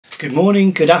Good morning,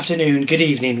 good afternoon, good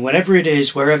evening, whenever it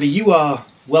is, wherever you are,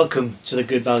 welcome to the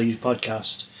Good Values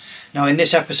podcast. Now in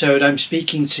this episode I'm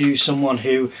speaking to someone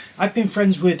who I've been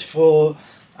friends with for,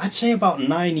 I'd say about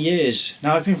 9 years.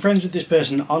 Now I've been friends with this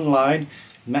person online,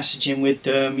 messaging with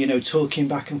them, talking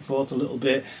back and forth a little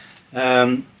bit.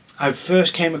 I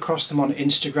first came across them on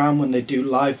Instagram when they do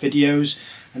live videos,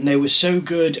 and they were so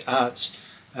good at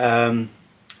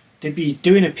they'd be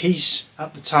doing a piece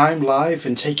at the time live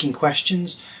and taking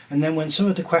questions, and then when some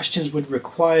of the questions would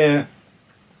require,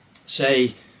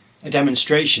 say, a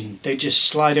demonstration, they'd just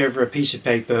slide over a piece of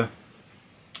paper,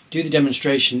 do the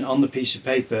demonstration on the piece of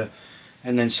paper,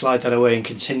 and then slide that away and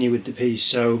continue with the piece.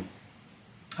 So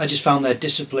I just found their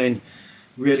discipline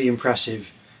really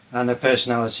impressive and their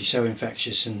personality so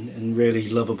infectious and really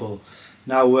lovable.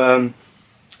 Now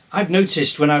I've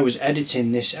noticed when I was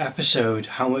editing this episode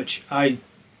how much I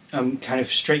am kind of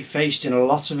straight-faced in a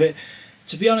lot of it.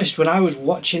 To be honest, when I was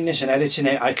watching this and editing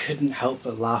it, I couldn't help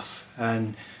but laugh,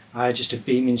 and I had just a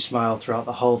beaming smile throughout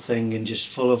the whole thing and just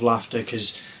full of laughter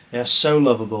because they're so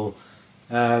lovable.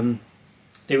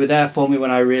 They were there for me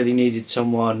when I really needed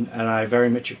someone, and I very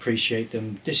much appreciate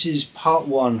them. This is part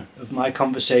one of my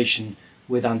conversation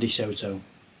with Andi Soto.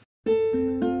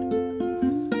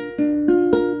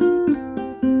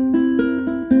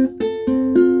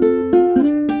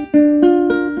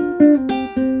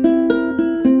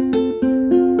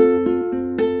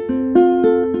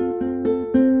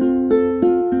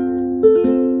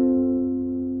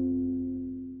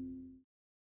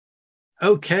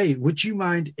 Okay, would you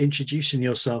mind introducing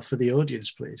yourself for the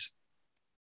audience, please?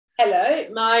 Hello,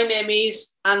 my name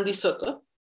is Andi Soto,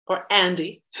 or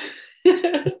Andy,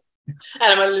 and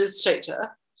I'm an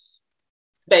illustrator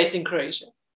based in Croatia.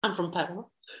 I'm from Panama.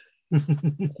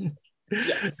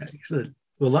 Yes. Excellent.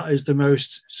 Well, that is the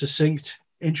most succinct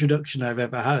introduction I've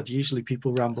ever had. Usually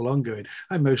people ramble on going,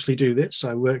 I mostly do this,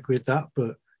 I work with that,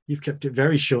 but you've kept it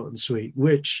very short and sweet,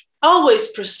 which... Always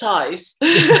precise.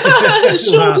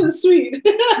 Short and sweet.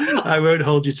 I won't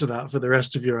hold you to that for the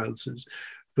rest of your answers.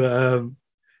 But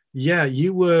yeah,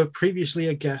 you were previously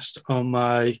a guest on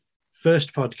my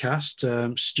first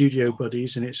podcast, Studio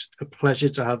Buddies, and it's a pleasure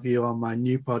to have you on my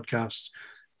new podcast,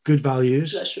 Good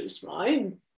Values. Pleasure is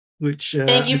mine. Which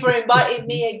thank you for inviting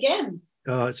me again.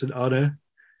 Oh, it's an honor.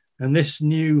 And this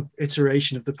new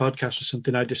iteration of the podcast was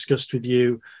something I discussed with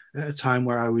you at a time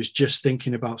where I was just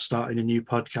thinking about starting a new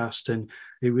podcast. And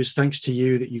it was thanks to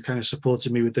you that you kind of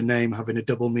supported me with the name having a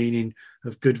double meaning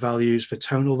of good values for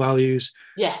tonal values.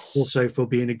 Yes. Also for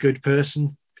being a good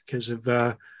person, because of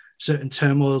certain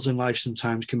turmoils in life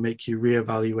sometimes can make you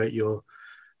reevaluate your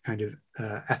kind of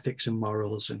ethics and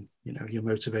morals and, your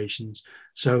motivations.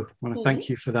 So I want to thank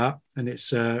you for that. And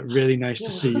it's really nice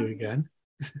to see you again.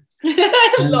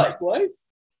 Likewise.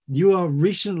 You are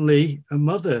recently a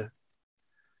mother.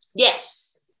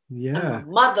 Yes. Yeah. I'm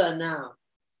a mother now.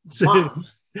 Mom.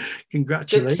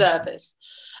 Congratulations. Good service.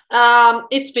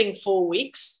 It's been 4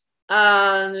 weeks,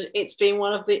 and it's been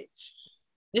one of the...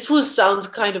 This will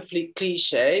sound kind of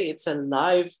cliche. It's a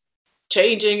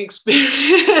life-changing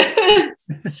experience.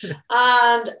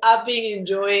 And I've been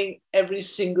enjoying every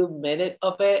single minute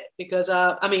of it because,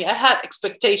 I had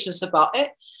expectations about it.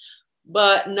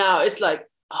 But now it's like,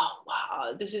 oh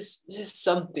wow, this is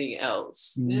something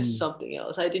else. This is something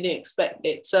else. I didn't expect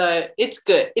it, so it's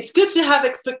good. It's good to have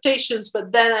expectations,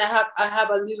 but then I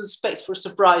have a little space for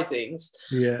surprises,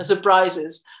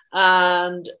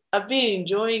 and I've been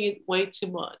enjoying it way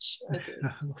too much. I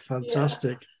think.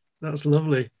 Fantastic, That's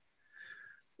lovely.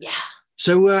 Yeah.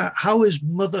 So, how has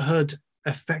motherhood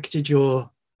affected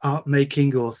your art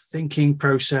making or thinking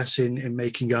process in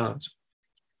making art?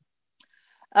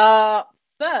 The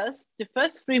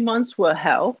first 3 months were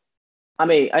hell.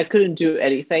 I couldn't do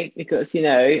anything because,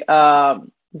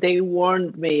 they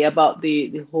warned me about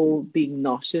the whole being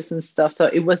nauseous and stuff. So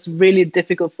it was really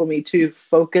difficult for me to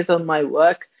focus on my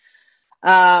work.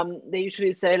 They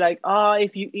usually say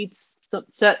if you eat some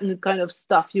certain kind of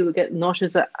stuff, you will get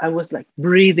nauseous. I was like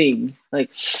breathing,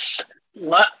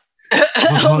 what?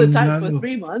 All the time for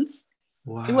 3 months.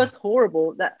 Wow. It was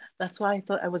horrible. That's why I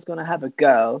thought I was going to have a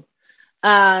girl.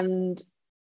 And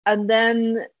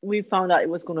then we found out it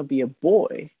was going to be a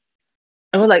boy.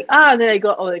 I was like, then I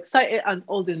got all excited and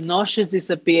all the nausea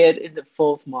disappeared in the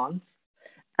 4th month.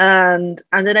 And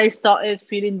then I started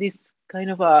feeling this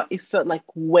kind of it felt like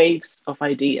waves of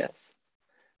ideas,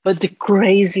 but the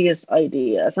craziest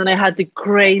ideas. And I had the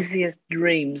craziest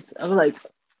dreams. I was like,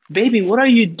 baby, what are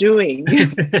you doing?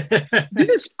 This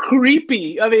is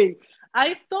creepy.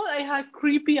 I thought I had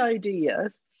creepy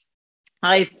ideas.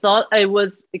 I thought I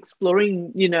was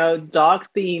exploring,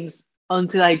 dark themes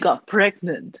until I got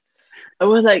pregnant. I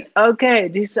was like, okay,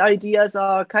 these ideas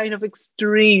are kind of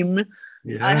extreme. I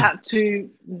Yeah. had to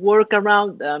work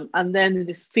around them. And then in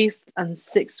the 5th and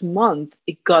 6th month,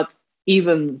 it got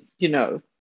even,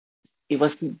 it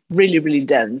was really, really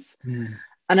dense. Mm.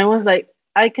 And I was like,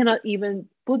 I cannot even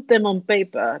put them on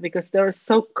paper because they're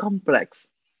so complex.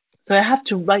 So I have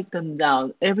to write them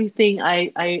down. Everything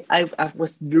I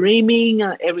was dreaming,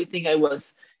 everything I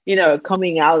was,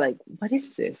 coming out like, what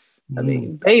is this? I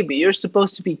mean, baby, you're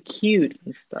supposed to be cute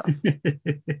and stuff.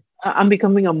 I'm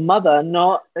becoming a mother,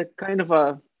 not a kind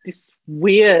of this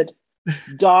weird,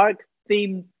 dark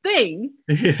theme thing.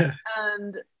 Yeah.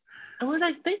 And I was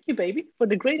like, thank you, baby, for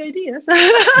the great ideas.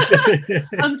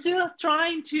 I'm still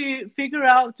trying to figure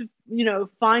out,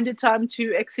 find the time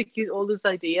to execute all those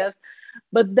ideas.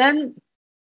 But then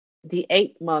the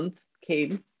 8th month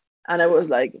came, and I was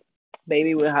like,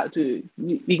 baby, we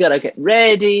gotta get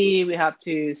ready. We have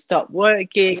to stop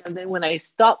working. And then when I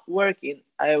stopped working,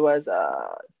 I was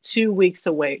 2 weeks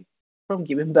away from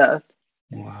giving birth.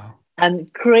 Wow.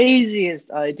 And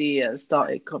craziest ideas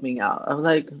started coming out. I was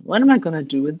like, what am I gonna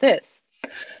do with this?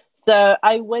 So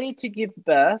I waited to give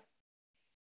birth.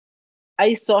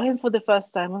 I saw him for the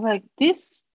first time. I was like,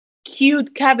 this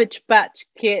cute Cabbage Patch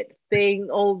Kid thing,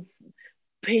 all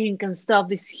pink and stuff,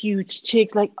 this huge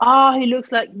chick, like, he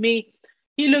looks like me.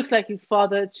 He looks like his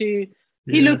father too.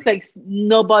 He looks like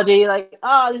nobody, like,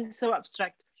 this is so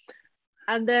abstract.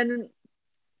 And then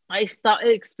I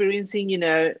started experiencing,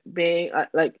 being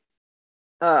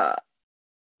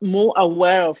more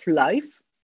aware of life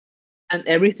and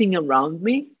everything around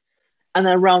me and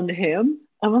around him.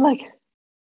 I was like,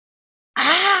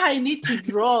 I need to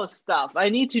draw stuff. I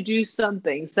need to do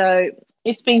something. So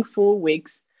it's been 4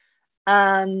 weeks,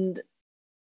 and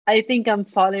I think I'm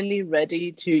finally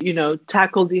ready to,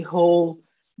 tackle the whole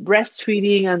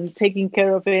breastfeeding and taking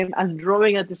care of him and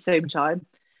drawing at the same time.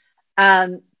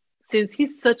 And since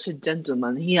he's such a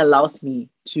gentleman, he allows me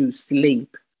to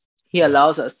sleep. He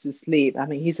allows us to sleep. I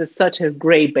mean, he's such a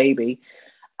great baby.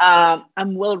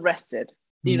 I'm well rested.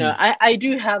 I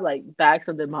do have like bags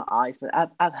under my eyes, but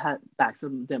I've had bags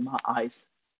under my eyes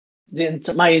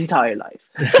my entire life.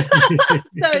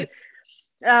 So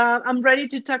I'm ready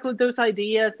to tackle those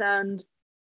ideas, and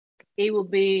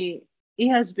it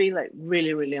has been like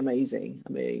really, really amazing.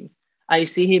 I mean, I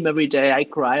see him every day. I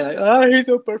cry like, he's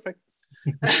so perfect.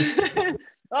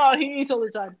 He eats all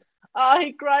the time.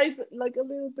 He cries like a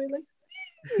little bit, like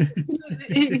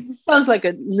he sounds like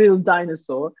a little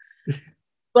dinosaur.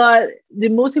 But the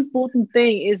most important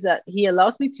thing is that he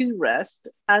allows me to rest,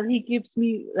 and he gives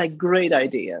me like great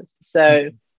ideas. So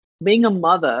being a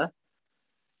mother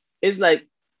is like,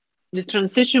 the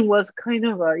transition was kind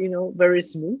of very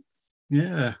smooth.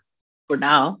 Yeah. For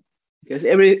now, because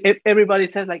everybody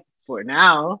says like, for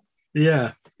now.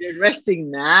 Yeah. You're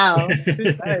resting now.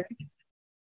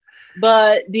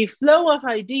 But the flow of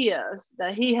ideas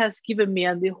that he has given me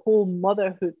and the whole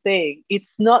motherhood thing,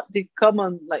 it's not the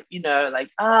common,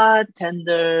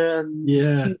 tender and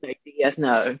cute ideas.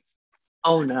 No.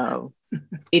 Oh no.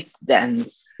 It's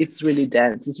dense. It's really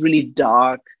dense. It's really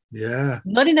dark. Yeah.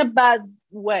 Not in a bad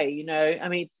way, I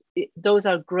mean, those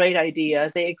are great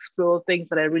ideas. They explore things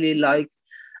that I really like.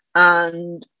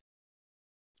 And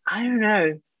I don't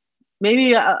know,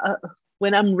 maybe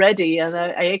when I'm ready and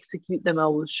I execute them, I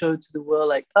will show to the world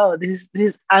like, this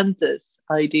is Anta's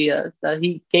ideas that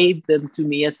he gave them to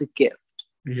me as a gift.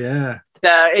 Yeah.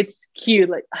 So it's cute,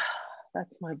 like,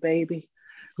 that's my baby.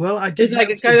 Well, I did. It's like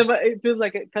it feels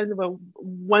like a kind of a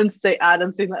Wednesday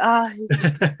Addams thing. Like,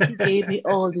 he gave me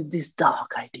all these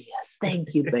dark ideas.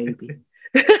 Thank you, baby.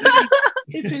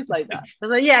 It feels like that. I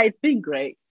was like, yeah, it's been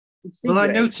great. Well, I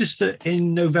noticed that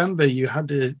in November you had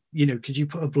to, could you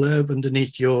put a blurb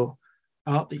underneath your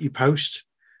art that you post,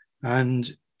 and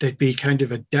there'd be kind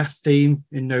of a death theme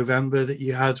in November that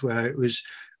you had, where it was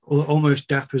almost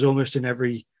death was almost in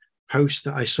every post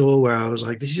that I saw, where I was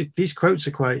like, these quotes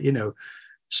are quite,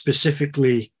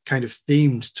 specifically kind of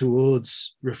themed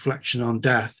towards reflection on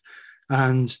death.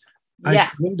 And I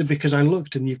wonder, because I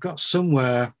looked and you've got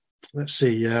somewhere, let's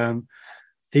see,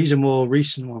 these are more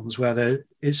recent ones where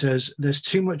it says, there's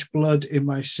too much blood in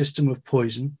my system of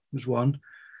poison, was one.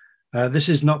 This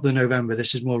is not the November,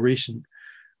 this is more recent.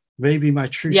 Maybe my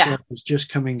true self is just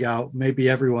coming out. Maybe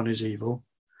everyone is evil.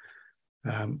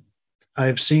 I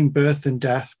have seen birth and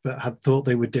death, but had thought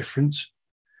they were different.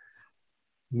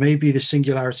 Maybe the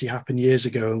singularity happened years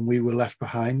ago and we were left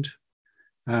behind.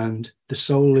 And the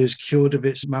soul is cured of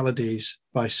its maladies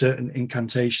by certain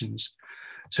incantations.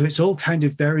 So it's all kind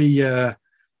of very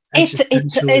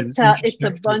it's a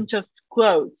bunch of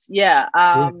quotes.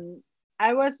 I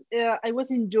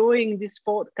was enjoying this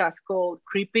podcast called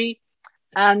Creepy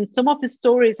And some of the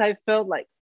stories I felt like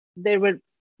they were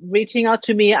reaching out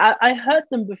to me. I heard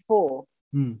them before,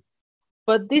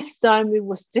 but this time it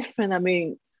was different. I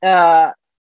mean, I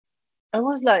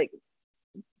was like,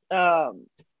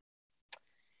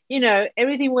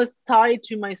 everything was tied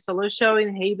to my solo show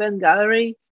in Haven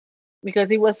Gallery because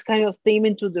it was kind of theme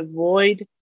into the void.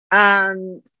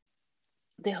 And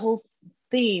the whole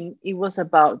theme, it was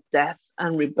about death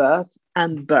and rebirth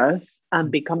and birth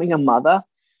and becoming a mother.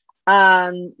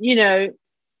 And,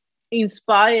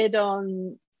 inspired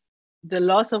on the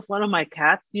loss of one of my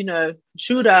cats,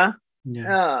 Shura.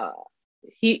 Yeah.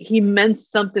 He meant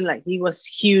something, like he was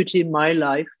huge in my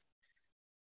life.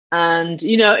 And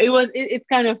it's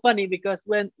kind of funny because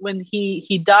when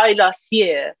he died last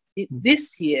year,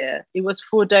 this year it was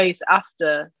 4 days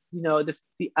after the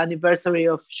anniversary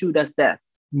of Shura's death.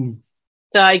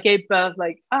 So I gave birth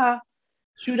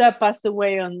Shura passed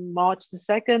away on March the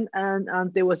 2nd, and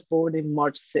Ante was born in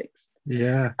March 6th.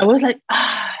 Yeah. I was like,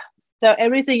 so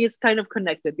everything is kind of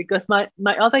connected because my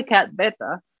other cat,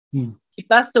 Beta, he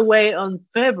passed away on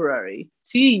February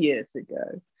 2 years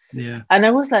ago. Yeah. And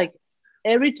I was like,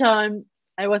 every time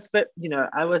I was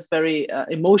very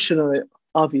emotional,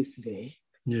 obviously.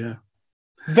 Yeah.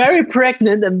 Very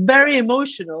pregnant and very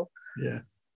emotional. Yeah.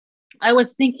 I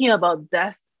was thinking about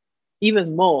death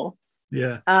even more.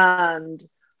 Yeah.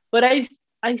 But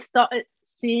I started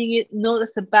seeing it not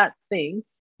as a bad thing.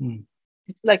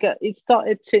 It's like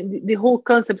the whole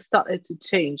concept started to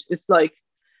change. It's like,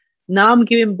 now I'm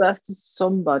giving birth to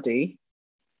somebody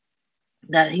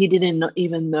that he didn't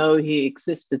even know he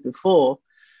existed before.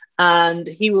 And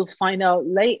he will find out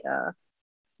later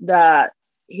that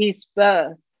his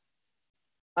birth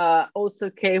also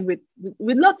came with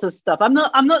lots of stuff. I'm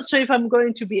not sure if I'm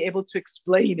going to be able to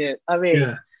explain it. I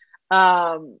mean,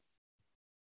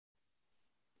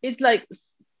 it's like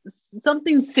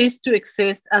something ceased to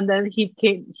exist, and then he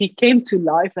came to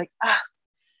life,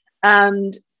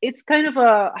 and it's kind of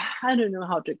I don't know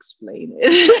how to explain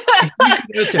it.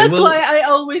 That's why I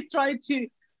always try to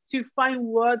find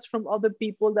words from other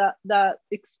people that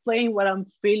explain what I'm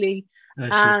feeling.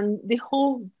 And the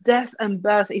whole death and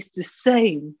birth is the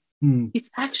same. It's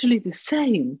actually the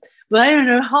same, but I don't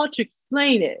know how to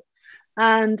explain it.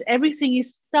 And everything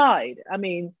is tied. I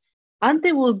mean,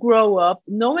 Ante will grow up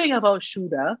knowing about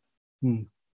Shura.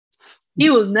 He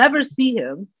will never see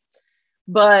him,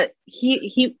 but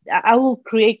I will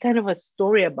create kind of a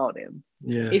story about him.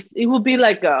 Yeah. It will be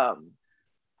like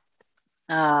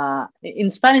in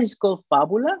Spanish it's called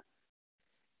fabula.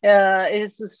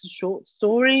 It's a short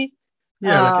story.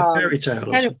 Yeah, like a fairy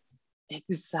tale.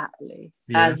 Exactly.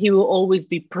 Yeah. And he will always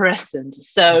be present.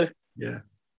 So yeah.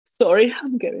 Sorry,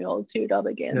 I'm getting all teared up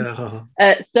again.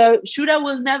 Yeah. So Shura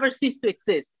will never cease to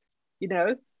exist,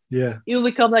 Yeah. It will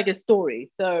become like a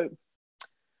story. So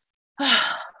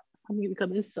I'm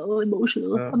becoming so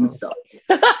emotional. I'm sorry.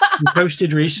 You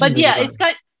posted recently. But yeah,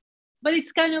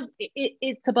 it's kind of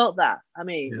it's about that. I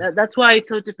mean, that's why it's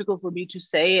so difficult for me to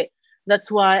say it. That's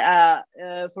why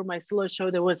for my solo show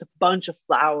there was a bunch of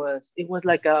flowers. It was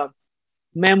like a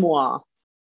memoir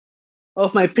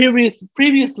of my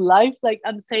previous life. Like,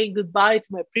 I'm saying goodbye to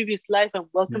my previous life and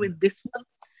welcoming this one.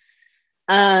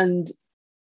 And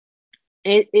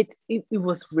it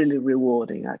was really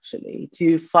rewarding, actually,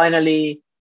 to finally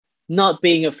not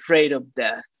being afraid of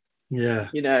death. Yeah.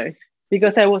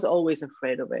 Because I was always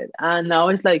afraid of it. And now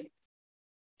it's like,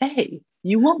 hey,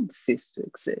 you won't cease to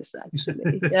exist,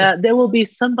 actually. There will be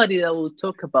somebody that will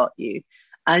talk about you,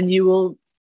 and you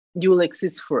will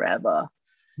exist forever.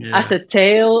 As a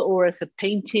tale or as a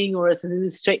painting or as an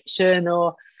illustration,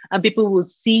 and people will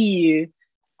see you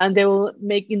and they will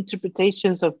make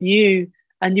interpretations of you,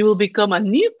 and you will become a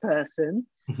new person.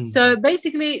 So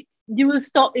basically you will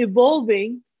start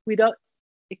evolving without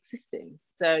existing.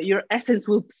 So your essence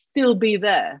will still be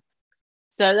there.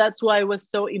 So that's why it was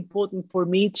so important for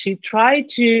me to try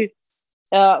to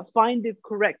find the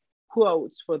correct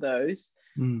quotes for those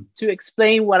to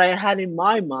explain what I had in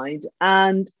my mind.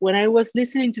 And when I was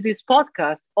listening to this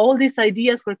podcast, all these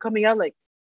ideas were coming out. Like,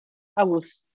 I will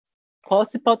pause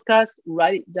the podcast,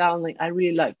 write it down, like, I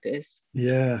really like this.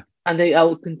 Yeah. And then I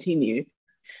will continue.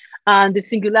 And the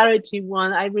singularity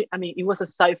one, I mean, it was a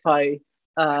sci-fi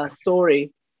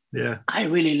story. Yeah. I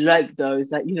really like those,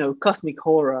 like, cosmic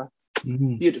horror.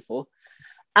 Beautiful.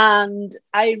 And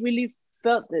I really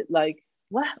felt it, like,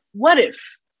 what if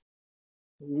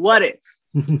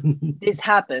this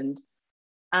happened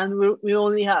and we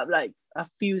only have like a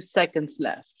few seconds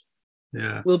left?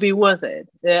 Will be worth it.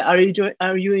 Are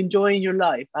you enjoying your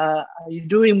life? Are you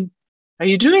doing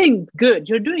good?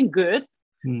 You're doing good,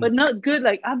 but not good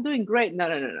like I'm doing great. No.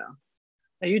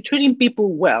 Are you treating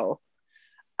people well?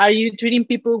 Are you treating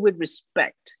people with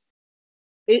respect?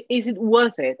 Is it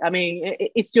worth it? I mean,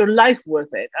 it's your life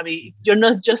worth it? I mean, you're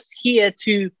not just here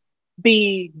to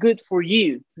be good for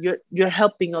you. You're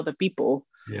helping other people,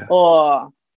 or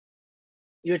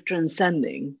you're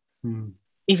transcending.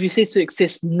 If you cease to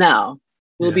exist now,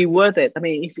 will be worth it. I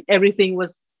mean, if everything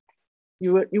was,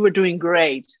 you were doing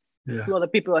great to other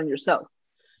people and yourself.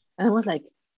 And I was like,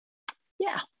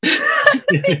 yeah. So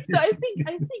I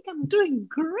think I'm doing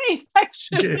great,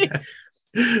 actually.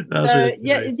 That's really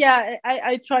great.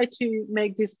 I try to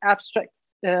make this abstract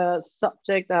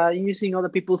subject using other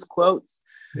people's quotes,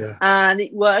 and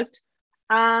it worked.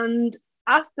 And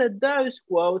after those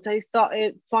quotes, I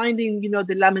started finding,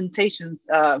 the Lamentations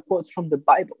quotes from the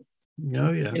Bible.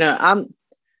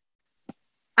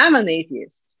 I'm an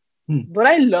atheist, but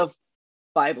I love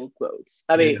Bible quotes.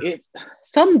 I mean,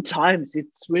 sometimes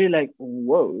it's really like,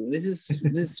 whoa, this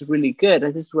is really good.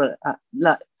 This is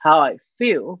like how I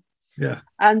feel. Yeah.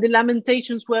 And the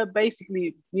Lamentations were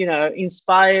basically,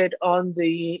 inspired on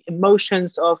the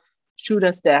emotions of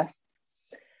Judah's death,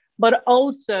 but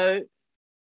also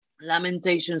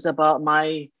lamentations about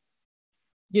my,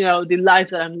 the life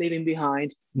that I'm leaving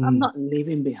behind. I'm not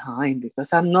leaving behind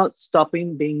because I'm not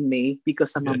stopping being me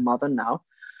because I'm a mother now.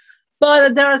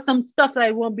 But there are some stuff that I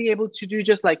won't be able to do,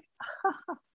 just like,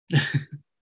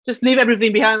 just leave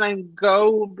everything behind and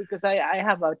go, because I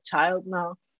have a child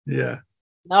now. Yeah.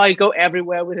 Now I go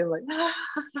everywhere with him, like,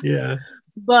 yeah.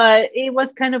 But it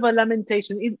was kind of a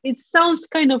lamentation. It sounds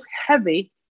kind of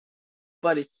heavy,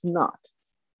 but it's not.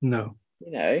 No.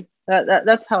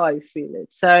 That's how I feel it.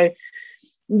 So,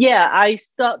 yeah, I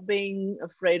stopped being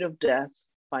afraid of death,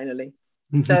 finally.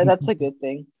 So that's a good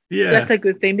thing. Yeah. That's a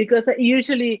good thing, because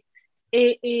usually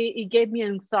it gave me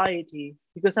anxiety,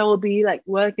 because I will be like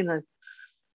working on,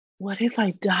 what if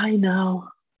I die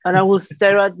now? And I will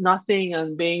stare at nothing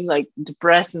and being like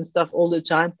depressed and stuff all the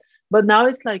time. But now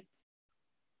it's like,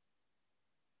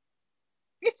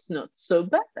 it's not so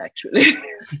bad, actually.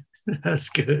 That's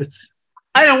good.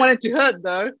 I don't want it to hurt,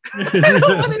 though. I don't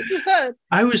want it to hurt.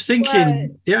 I was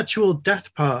thinking the actual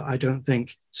death part, I don't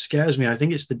think scares me. I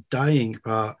think it's the dying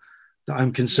part that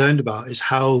I'm concerned about, is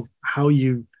how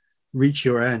you reach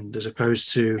your end, as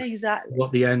opposed to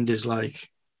what the end is like.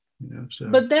 So.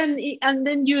 But then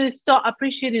you start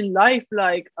appreciating life.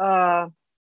 Like,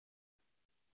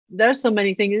 there's so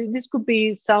many things. This could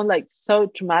sound like so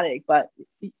traumatic, but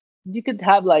you could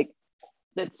have, like,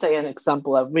 let's say an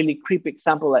example, a really creepy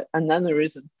example, like an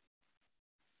aneurysm.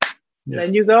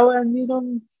 Then you go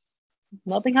and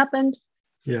nothing happened.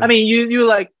 I mean, you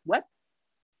like, what?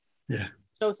 Yeah.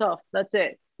 Shows off. That's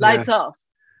it. Lights off.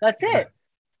 That's it.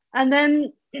 And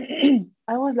then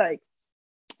I was like,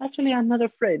 actually, I'm not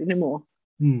afraid anymore.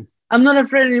 I'm not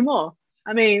afraid anymore.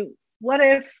 I mean, what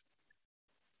if?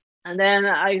 And then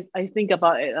I think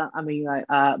about it. I mean,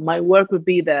 my work would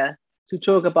be there to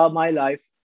talk about my life,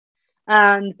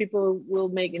 and people will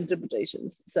make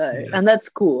interpretations. So, and that's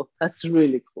cool. That's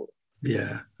really cool.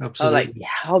 Yeah, absolutely.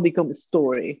 I'll become a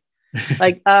story.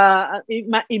 Like,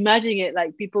 imagine it.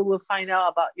 Like, people will find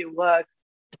out about your work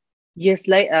years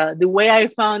later. The way I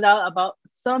found out about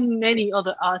so many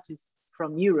other artists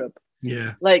from Europe.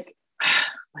 Yeah. Like,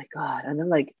 my God. And I'm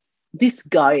like, this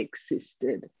guy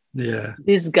existed. Yeah.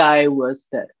 This guy was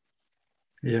there.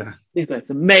 Yeah. This guy's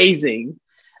amazing.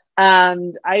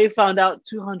 And I found out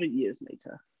 200 years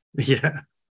later. Yeah.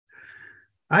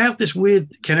 I have this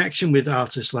weird connection with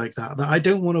artists like that I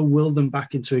don't want to will them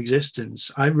back into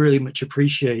existence. I really much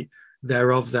appreciate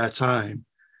they're of their time,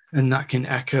 and that can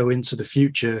echo into the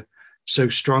future so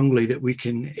strongly that we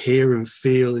can hear and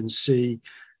feel and see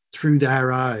through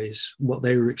their eyes what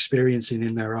they were experiencing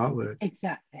in their artwork.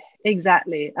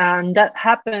 Exactly. And that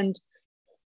happened.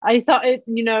 I started,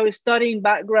 studying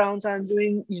backgrounds and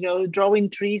doing, drawing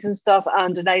trees and stuff.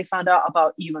 And then I found out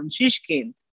about Ivan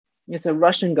Shishkin. It's a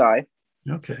Russian guy.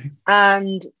 Okay.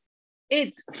 And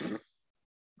it's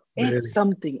Really?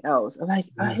 something else. Like,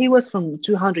 he was from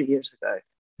 200 years ago.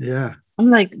 Yeah. I'm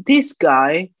like, this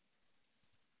guy,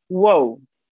 whoa.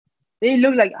 They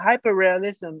look like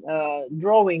hyper-realism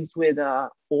drawings with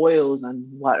oils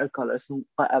and watercolors and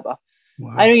whatever.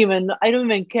 Wow. I don't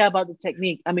even care about the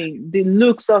technique. I mean, the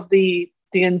looks of the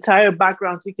entire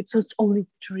backgrounds, so it's only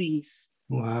trees.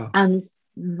 Wow. And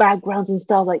backgrounds and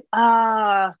stuff, like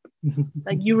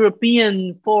like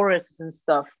European forests and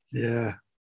stuff. Yeah.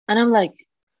 And I'm like,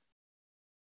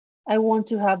 I want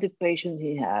to have the patience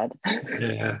he had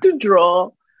to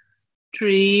draw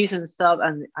trees and stuff.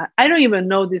 And I don't even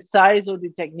know the size or the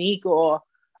technique or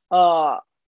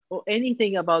or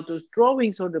anything about those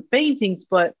drawings or the paintings,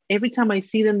 but every time I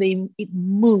see them, it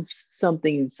moves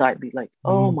something inside me. Like,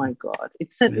 oh my God,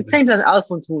 it's the same as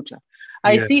Alphonse Mucha.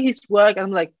 I see his work, and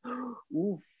I'm like,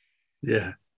 ooh,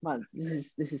 man,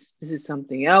 this is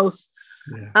something else.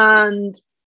 Yeah. And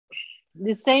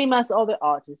the same as other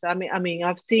artists. I mean,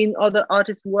 I've seen other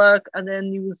artists work, and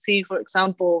then you will see, for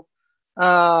example,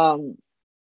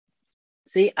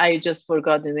 see, I just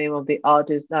forgot the name of the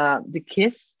artist. The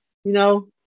Kiss, you know.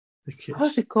 The Kiss.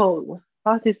 How's it called?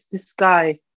 What is this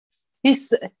guy?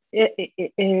 He's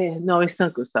no, it's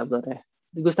not Gustave Doré.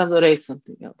 Gustave Doré is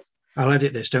something else. I'll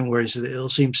edit this. Don't worry. So it'll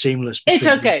seem seamless. It's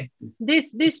okay.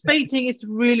 This painting, it's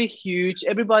really huge.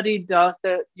 Everybody does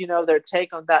their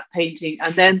take on that painting,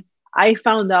 and then I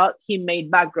found out he made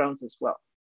backgrounds as well,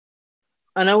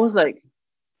 and I was like,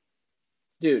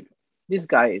 dude, this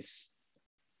guy's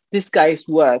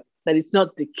work, that it's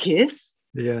not the Kiss.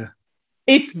 Yeah.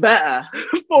 It's better.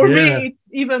 For me, it's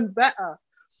even better.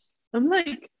 I'm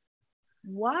like,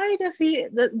 why does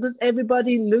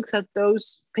everybody looks at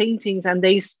those paintings and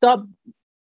they stop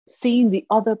seeing the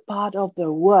other part of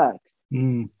their work?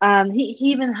 And he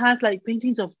even has like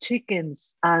paintings of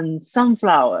chickens and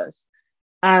sunflowers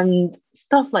and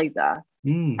stuff like that.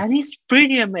 And it's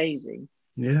pretty amazing.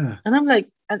 Yeah. And I'm like,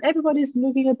 and everybody's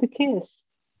looking at the Kiss.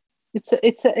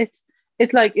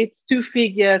 It's like it's two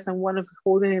figures and one of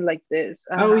holding it like this.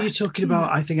 Oh, you're talking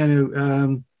about? I think I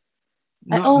know.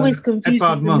 I always confuse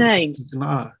the names.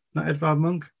 Not Edvard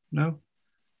Munch, no.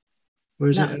 Or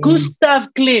is it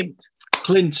Gustav Klimt?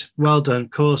 Klimt, well done, of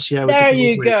course. Yeah. There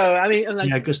you go. I mean, I'm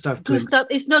like, Gustav Klimt.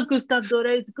 It's not Gustav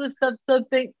Doré. It's Gustav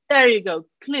something. There you go,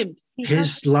 Klimt.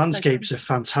 His landscapes are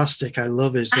fantastic. I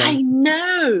love his. I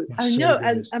know,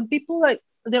 and people like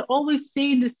they're always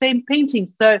seeing the same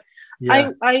paintings. So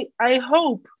I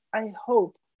hope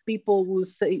people will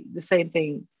say the same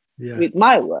thing with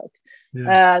my work.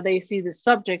 Yeah. They see the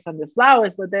subjects and the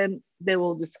flowers, but then they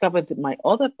will discover that my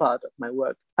other part of my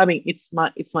work. I mean, it's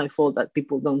my fault that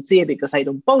people don't see it because I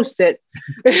don't post it.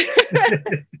 But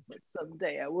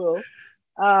someday I will.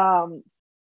 But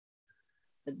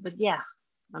yeah,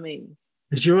 I mean,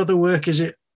 is your other work? Is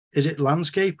it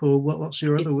landscape or what's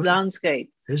your other work?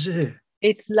 Landscape. Is it?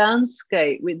 It's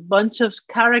landscape with bunch of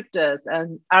characters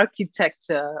and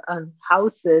architecture and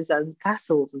houses and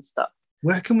castles and stuff.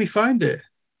 Where can we find it?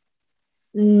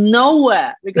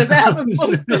 Nowhere, because I haven't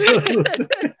posted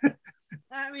it.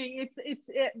 I mean,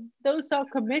 those are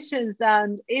commissions,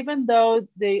 and even though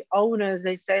the owners,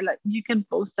 they say like you can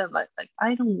post them, like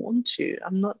I don't want to.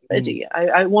 I'm not ready.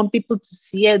 I want people to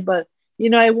see it, but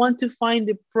I want to find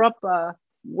the proper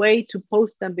way to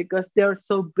post them because they're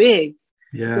so big.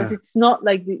 Yeah. Because it's not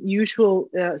like the usual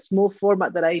small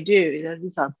format that I do.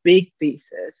 These are big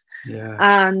pieces. Yeah.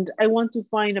 And I want to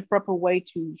find a proper way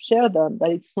to share them,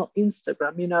 that it's not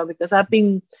Instagram, because I've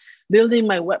been building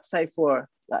my website for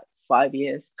like 5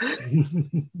 years.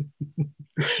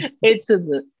 It's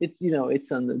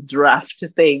on the draft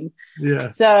thing.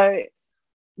 Yeah. So,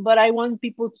 but I want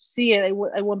people to see it.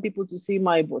 I want people to see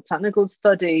my botanical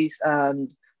studies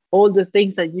and all the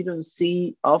things that you don't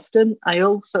see often. I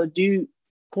also do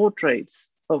portraits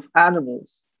of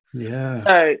animals. Yeah.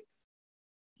 So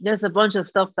there's a bunch of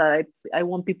stuff that I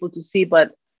want people to see,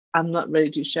 but I'm not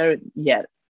ready to share it yet.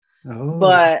 Oh.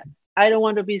 But I don't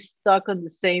want to be stuck on the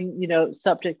same,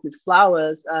 subject with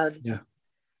flowers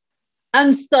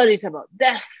and studies about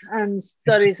death and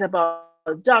studies about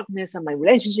darkness and my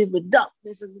relationship with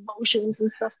darkness and emotions and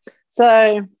stuff.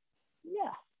 So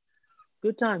yeah.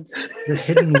 Good times. The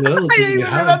hidden world. I don't even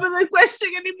remember the question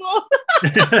anymore.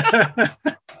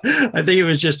 I think it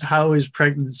was just how has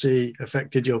pregnancy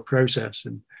affected your process,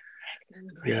 and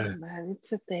man,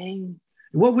 it's a thing.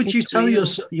 What would you tell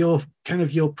your kind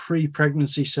of your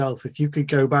pre-pregnancy self if you could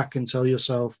go back and tell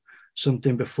yourself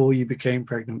something before you became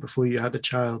pregnant, before you had a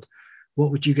child?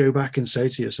 What would you go back and say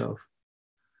to yourself?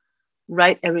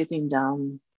 Write everything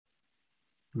down.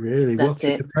 Really? What's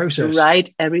the process?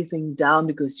 Write everything down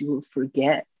because you will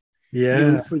forget. Yeah. You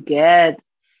will forget.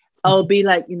 I'll be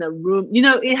like in a room.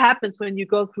 It happens when you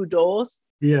go through doors.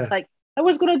 Yeah. Like I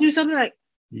was going to do something like.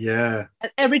 Yeah.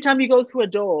 And every time you go through a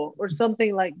door or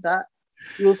something like that,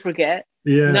 you will forget.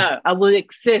 Yeah. No, I will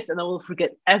exist and I will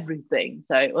forget everything.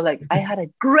 So or like I had a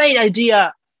great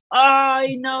idea.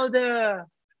 I know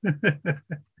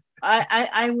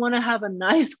I want to have an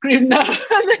ice cream now.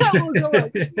 And then I will go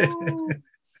like, ooh.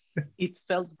 It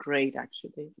felt great,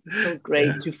 actually. It felt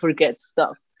great to forget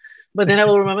stuff. But then I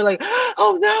will remember like,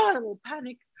 oh no, and I will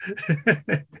panic.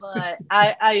 But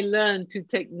I learned to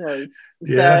take notes.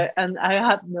 Yeah. So, and I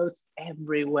have notes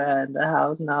everywhere in the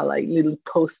house now, like little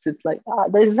post-its like,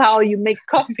 this is how you make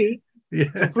coffee. Yeah.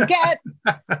 Don't forget.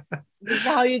 This is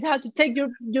how you have to take your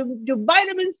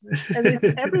vitamins, and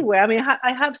it's everywhere. I mean,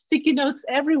 I have sticky notes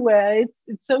everywhere.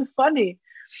 It's so funny,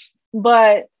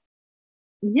 but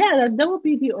yeah, that would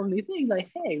be the only thing. Like,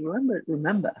 hey,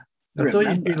 remember. I thought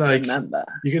you'd be like, remember.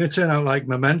 You're going to turn out like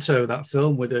Memento, that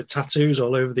film with the tattoos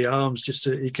all over the arms, just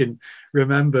so you can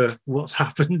remember what's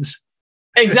happened.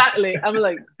 Exactly. I'm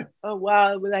like, oh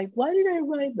wow. We're like, why did I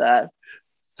write that?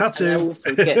 Tattoo. And I will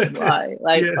forget why.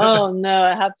 Like, oh no,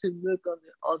 I have to look on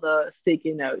the other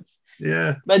sticky notes.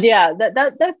 Yeah. But yeah,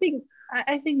 that thing,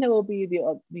 I think that will be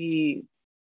the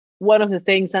one of the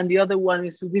things, and the other one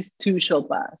is this too shall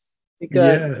pass,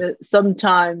 because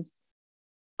sometimes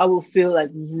I will feel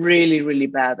like really, really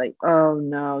bad. Like, oh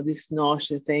no, this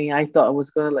nausea thing. I thought I was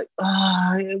gonna like,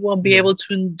 I won't be able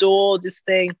to endure this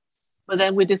thing. But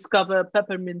then we discover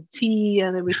peppermint tea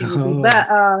and everything will be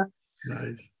better.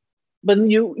 Nice. But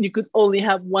you could only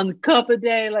have 1 cup a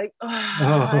day. Like,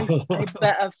 I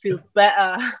better feel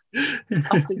better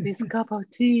after this cup of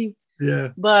tea. Yeah.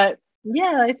 But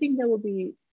yeah, I think that will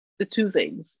be the two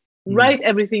things. Write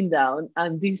everything down,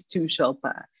 and these two shall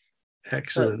pass.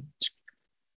 Excellent.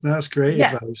 That's great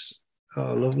advice.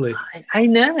 Oh, lovely. I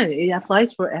know it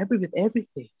applies for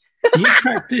everything. Do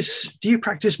you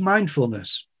practice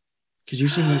mindfulness? Because you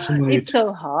seem like someone it's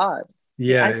so hard.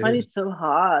 Yeah, I find it so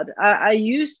hard. I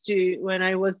used to, when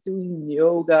I was doing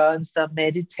yoga and stuff,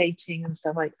 meditating and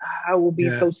stuff, like I will be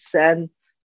so zen.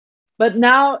 But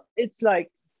now it's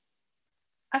like,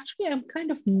 actually, I'm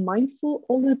kind of mindful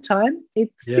all the time.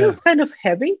 It feels kind of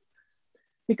heavy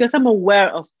because I'm aware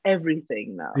of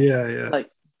everything now. Yeah. Like,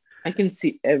 I can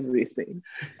see everything.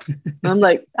 I'm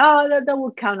like, oh, that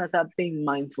will count as being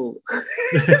mindful all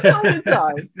the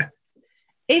time.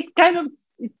 It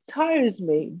tires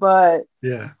me, but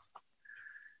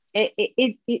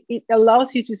it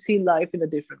allows you to see life in a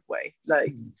different way.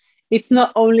 Like, it's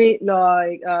not only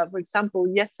like, for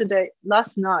example,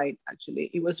 last night,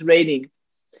 actually, it was raining,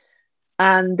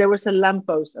 and there's a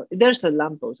lamppost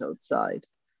outside.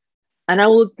 And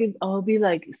I'll be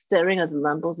like staring at the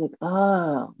lamppost, like,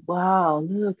 oh, wow,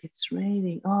 look, it's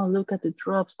raining. Oh, look at the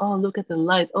drops. Oh, look at the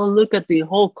light. Oh, look at the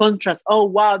whole contrast. Oh,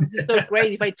 wow, this is so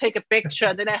great. If I take a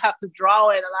picture, then I have to draw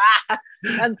it.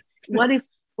 And what if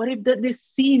this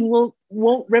scene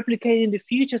won't replicate in the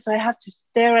future? So I have to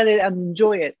stare at it and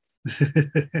enjoy it.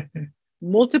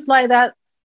 Multiply that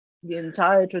the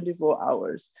entire 24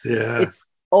 hours. Yeah. It's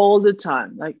all the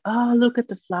time, like, oh, look at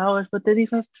the flowers. But then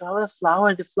if I draw the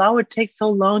flower takes so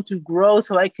long to grow,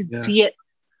 so I can see it.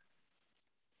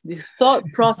 The thought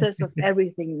process of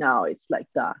everything now, it's like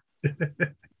that.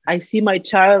 I see my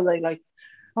child like,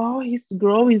 oh, he's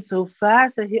growing so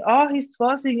fast, and he's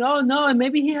fussing. Oh no, and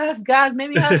maybe he has gas.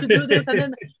 Maybe I have to do this, and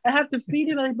then I have to feed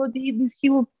him. Like, but he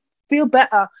will feel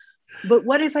better. But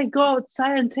what if I go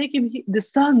outside and take him the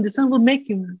sun? The sun will make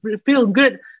him feel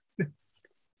good.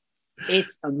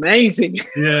 It's amazing.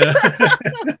 Yeah.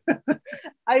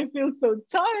 I feel so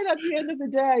tired at the end of the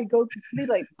day. I go to sleep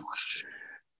like,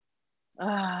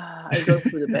 I go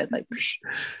through the bed like,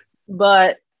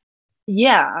 but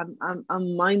yeah,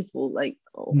 I'm mindful like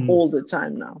all the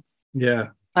time now. Yeah.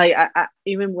 I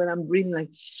even when I'm breathing,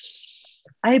 like,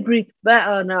 I breathe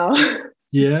better now.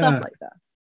 Yeah. Stuff like that.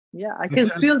 Yeah, I can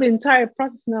feel the entire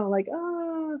process now. Like,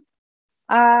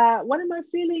 what am I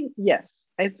feeling? Yes,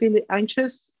 I feel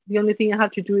anxious. The only thing I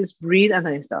have to do is breathe, and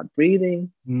I start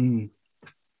breathing. I'm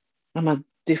a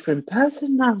different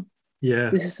person now. Yeah.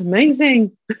 This is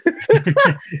amazing.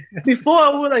 Before I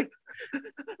was like,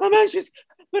 I'm anxious,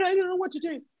 but I don't know what to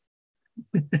do.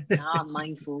 Now I'm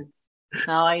mindful.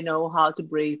 Now I know how to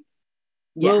breathe.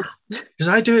 Well, because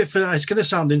I do it it's going to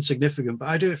sound insignificant, but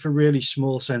I do it for really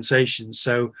small sensations.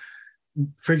 So,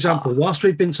 for example, whilst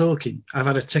we've been talking, I've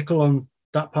had a tickle on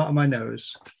that part of my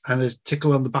nose and a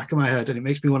tickle on the back of my head, and it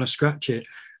makes me want to scratch it.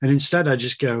 And instead I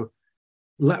just go,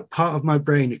 let part of my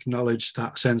brain acknowledge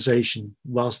that sensation,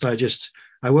 whilst I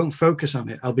won't focus on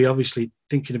it. I'll be obviously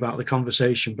thinking about the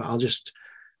conversation, but I'll just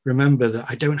remember that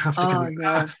I don't have to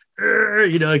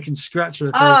I can scratch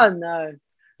it. No.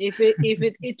 If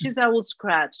it itches, I will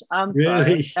scratch. I'm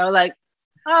really? Sorry. I was like,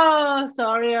 oh,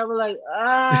 sorry. I was like,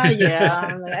 yeah.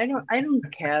 I'm like, I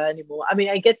don't care anymore. I mean,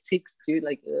 I get ticks too.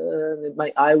 Like,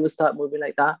 my eye will start moving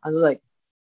like that. I was like,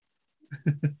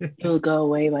 it'll go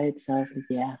away by itself.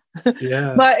 Yeah.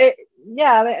 Yeah. But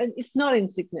it's not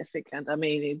insignificant. I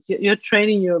mean, you're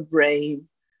training your brain.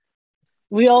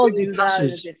 We all do that in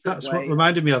a different That's way. what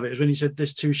reminded me of it, is when you said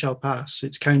this too shall pass.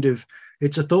 It's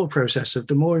it's a thought process of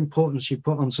the more importance you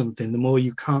put on something, the more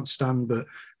you can't stand but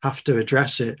have to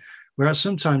address it. Whereas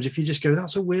sometimes if you just go,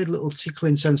 that's a weird little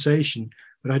tickling sensation,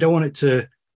 but I don't want it to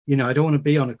I don't want to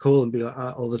be on a call and be like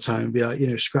that all the time and be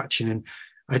like, scratching. And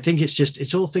I think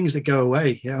it's all things that go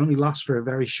away. It only lasts for a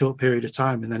very short period of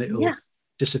time and then it'll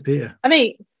disappear. I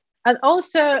mean, and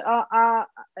also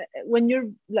when you're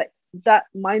like that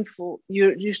mindful,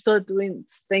 you start doing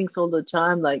things all the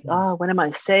time, like, what am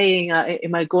I saying?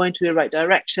 Am I going to the right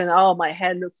direction? Oh, my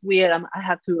head looks weird. I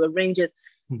have to arrange it.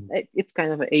 It's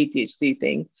kind of an ADHD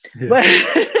thing. Yeah.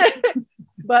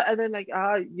 But and then like,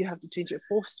 you have to change your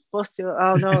posture.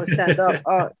 Oh no, stand up.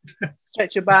 Oh,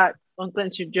 stretch your back,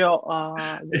 unclench your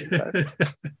jaw.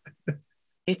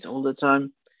 It's all the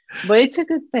time. But it's a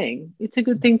good thing. It's a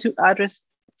good thing to address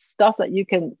stuff that you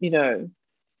can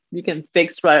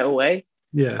fix right away.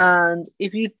 Yeah. And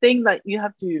if you think that you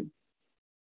have to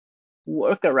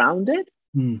work around it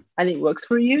and it works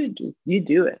for you, you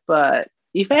do it. But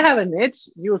if I have an itch,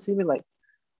 you'll see me like,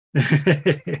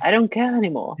 I don't care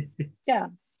anymore. Yeah,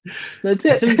 that's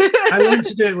it. I learned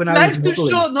to do it when I was modeling. Life's too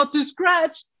short not to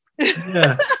scratch.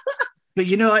 Yeah. But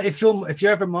if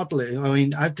you're ever modeling, I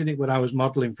mean, I've done it when I was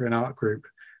modeling for an art group,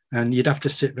 and you'd have to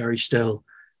sit very still,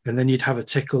 and then you'd have a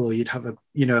tickle or you'd have a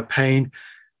pain.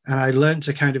 And I learned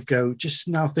to kind of go, just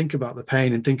now think about the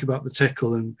pain and think about the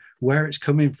tickle and where it's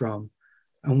coming from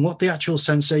and what the actual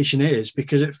sensation is.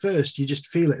 Because at first you just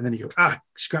feel it and then you go,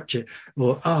 scratch it,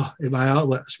 or, in my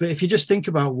artworks. But if you just think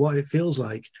about what it feels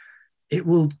like, it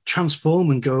will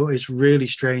transform and go, it's really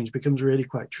strange, becomes really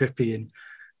quite trippy and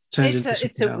turns into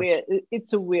something else.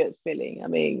 It's a weird feeling. I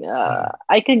mean,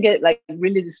 I can get like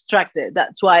really distracted.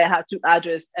 That's why I have to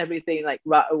address everything like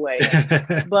right away.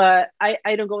 But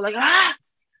I don't go like,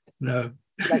 no,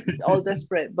 like all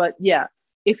desperate. But yeah,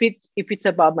 if it's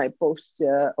about my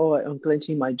posture or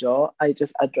unclenching my jaw, I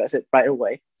just address it right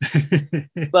away.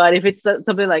 But if it's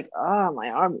something like, my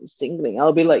arm is tingling,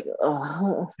 I'll be like,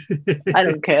 I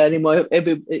don't care anymore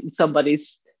if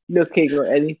somebody's looking or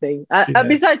anything. And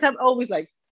besides, I'm always like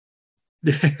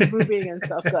moving and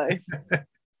stuff, guys.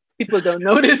 People don't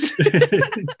notice.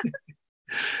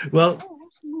 Well,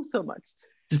 move so much.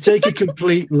 To take a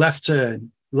complete left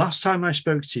turn, last time I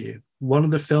spoke to you, one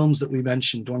of the films that we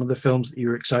mentioned, one of the films that you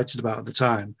were excited about at the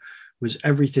time was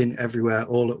Everything Everywhere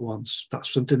All at Once.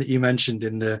 That's something that you mentioned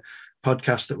in the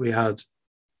podcast that we had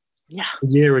a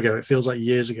year ago. It feels like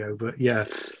years ago, but yeah.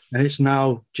 And it's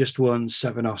now just won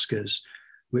 7 Oscars,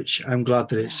 which I'm glad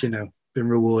that it's, been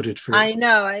rewarded for. I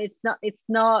know it's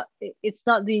not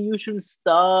the usual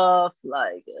stuff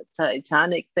like a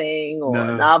Titanic thing or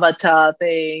an Avatar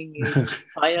thing.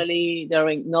 Finally, they're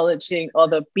acknowledging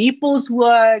other people's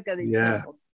work and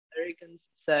Americans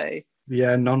say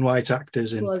non-white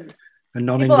actors in a people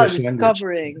non-English are language.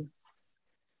 Discovering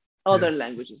other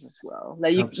languages as well.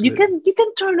 Like you can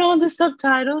turn on the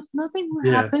subtitles. Nothing will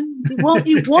happen.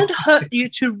 It won't hurt you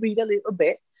to read a little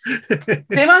bit.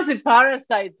 Same as the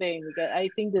Parasite thing.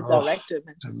 I think the director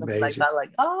mentioned something like that.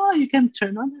 Like, you can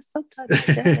turn on the subtitles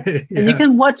and you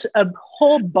can watch a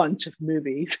whole bunch of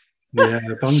movies.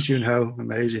 Bong Joon-ho,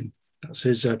 amazing. That's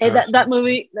his that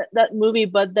movie.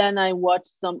 But then I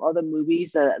watched some other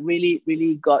movies that really,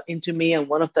 really got into me, and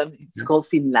one of them is called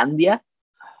Finlandia.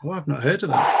 Oh, I've not heard of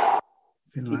that.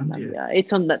 Finlandia.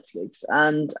 It's on Netflix,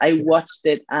 and I watched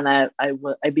it, and I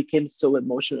became so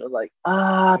emotional. Like,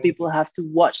 people have to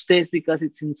watch this because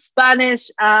it's in Spanish,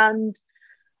 and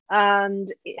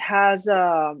it has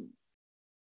a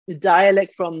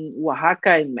dialect from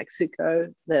Oaxaca in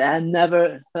Mexico that I had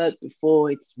never heard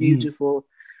before. It's beautiful.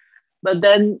 But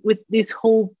then with this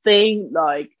whole thing,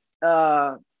 like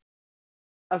a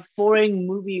foreign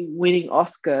movie winning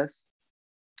Oscars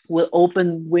will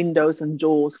open windows and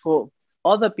doors for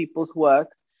other people's work.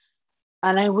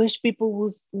 And I wish people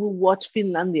will watch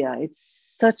Finlandia.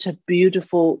 It's such a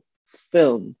beautiful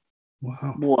film.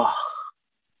 Wow.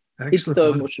 It's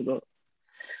so emotional.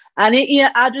 And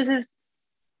it addresses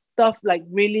stuff like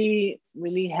really,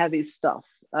 really heavy stuff.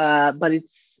 But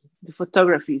the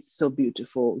photography is so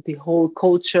beautiful. The whole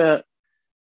culture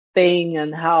thing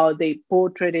and how they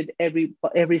portrayed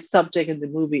every subject in the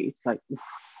movie. It's like, oof.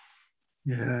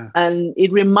 And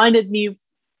it reminded me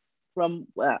from,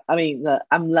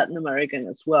 I'm Latin American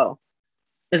as well.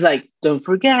 It's like, don't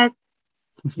forget,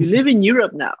 you live in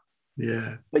Europe now.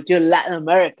 But you're Latin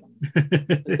American.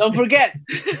 So don't forget.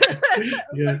 I'm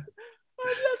Latin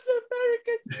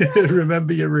American.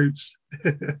 Remember your roots.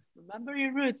 Remember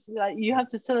your roots. Like, you have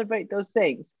to celebrate those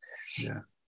things.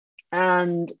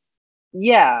 And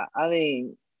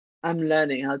I'm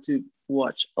learning how to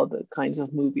watch other kinds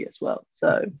of movie as well.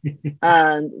 So,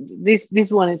 and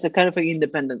this one is a kind of an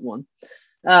independent one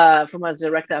from a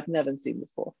director I've never seen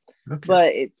before.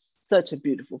 But it's such a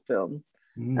beautiful film.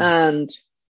 And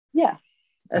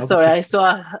Sorry, I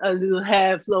saw a little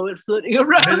hair floating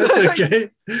around. That's okay.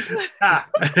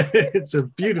 It's a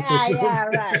beautiful film. Yeah,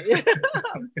 right.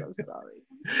 I'm so sorry.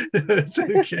 It's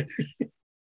okay.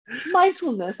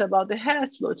 Mindfulness about the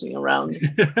hairs floating around.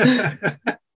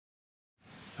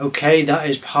 Okay, that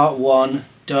is part 1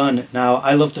 done. Now,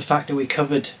 I love the fact that we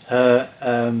covered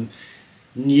her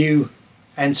new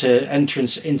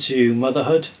entrance into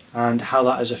motherhood and how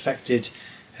that has affected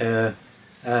her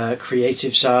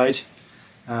creative side.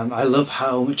 I love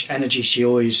how much energy she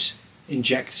always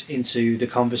injects into the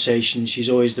conversation. She's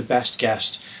always the best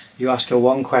guest. You ask her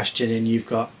one question and you've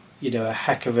got, a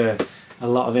heck of a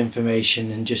lot of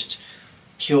information and just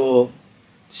pure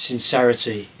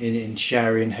sincerity in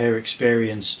sharing her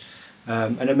experience.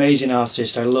 An amazing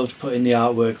artist. I loved putting the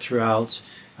artwork throughout.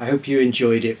 I hope you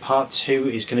enjoyed it. Part 2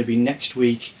 is going to be next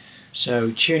week,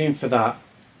 so tune in for that.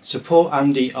 Support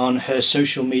Andi on her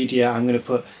social media. I'm going to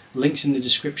put links in the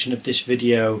description of this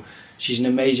video. She's an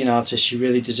amazing artist. She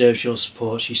really deserves your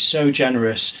support. She's so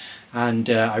generous, and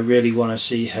I really want to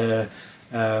see her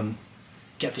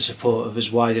get the support of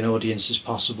as wide an audience as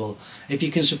possible. If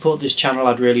you can support this channel,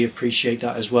 I'd really appreciate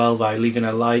that as well by leaving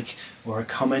a like or a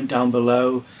comment down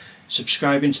below.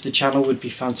 Subscribing to the channel would be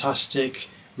fantastic.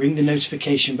 Ring the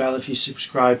notification bell if you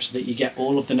subscribe so that you get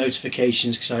all of the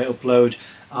notifications, because I upload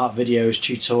art videos,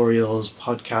 tutorials,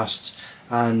 podcasts,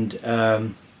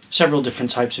 and several different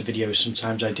types of videos.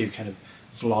 Sometimes I do kind of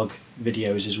vlog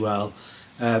videos as well.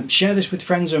 Share this with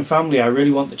friends and family. I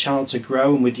really want the channel to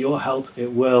grow, and with your help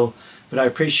it will. But I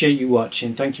appreciate you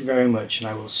watching. Thank you very much, and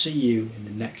I will see you in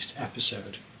the next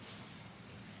episode.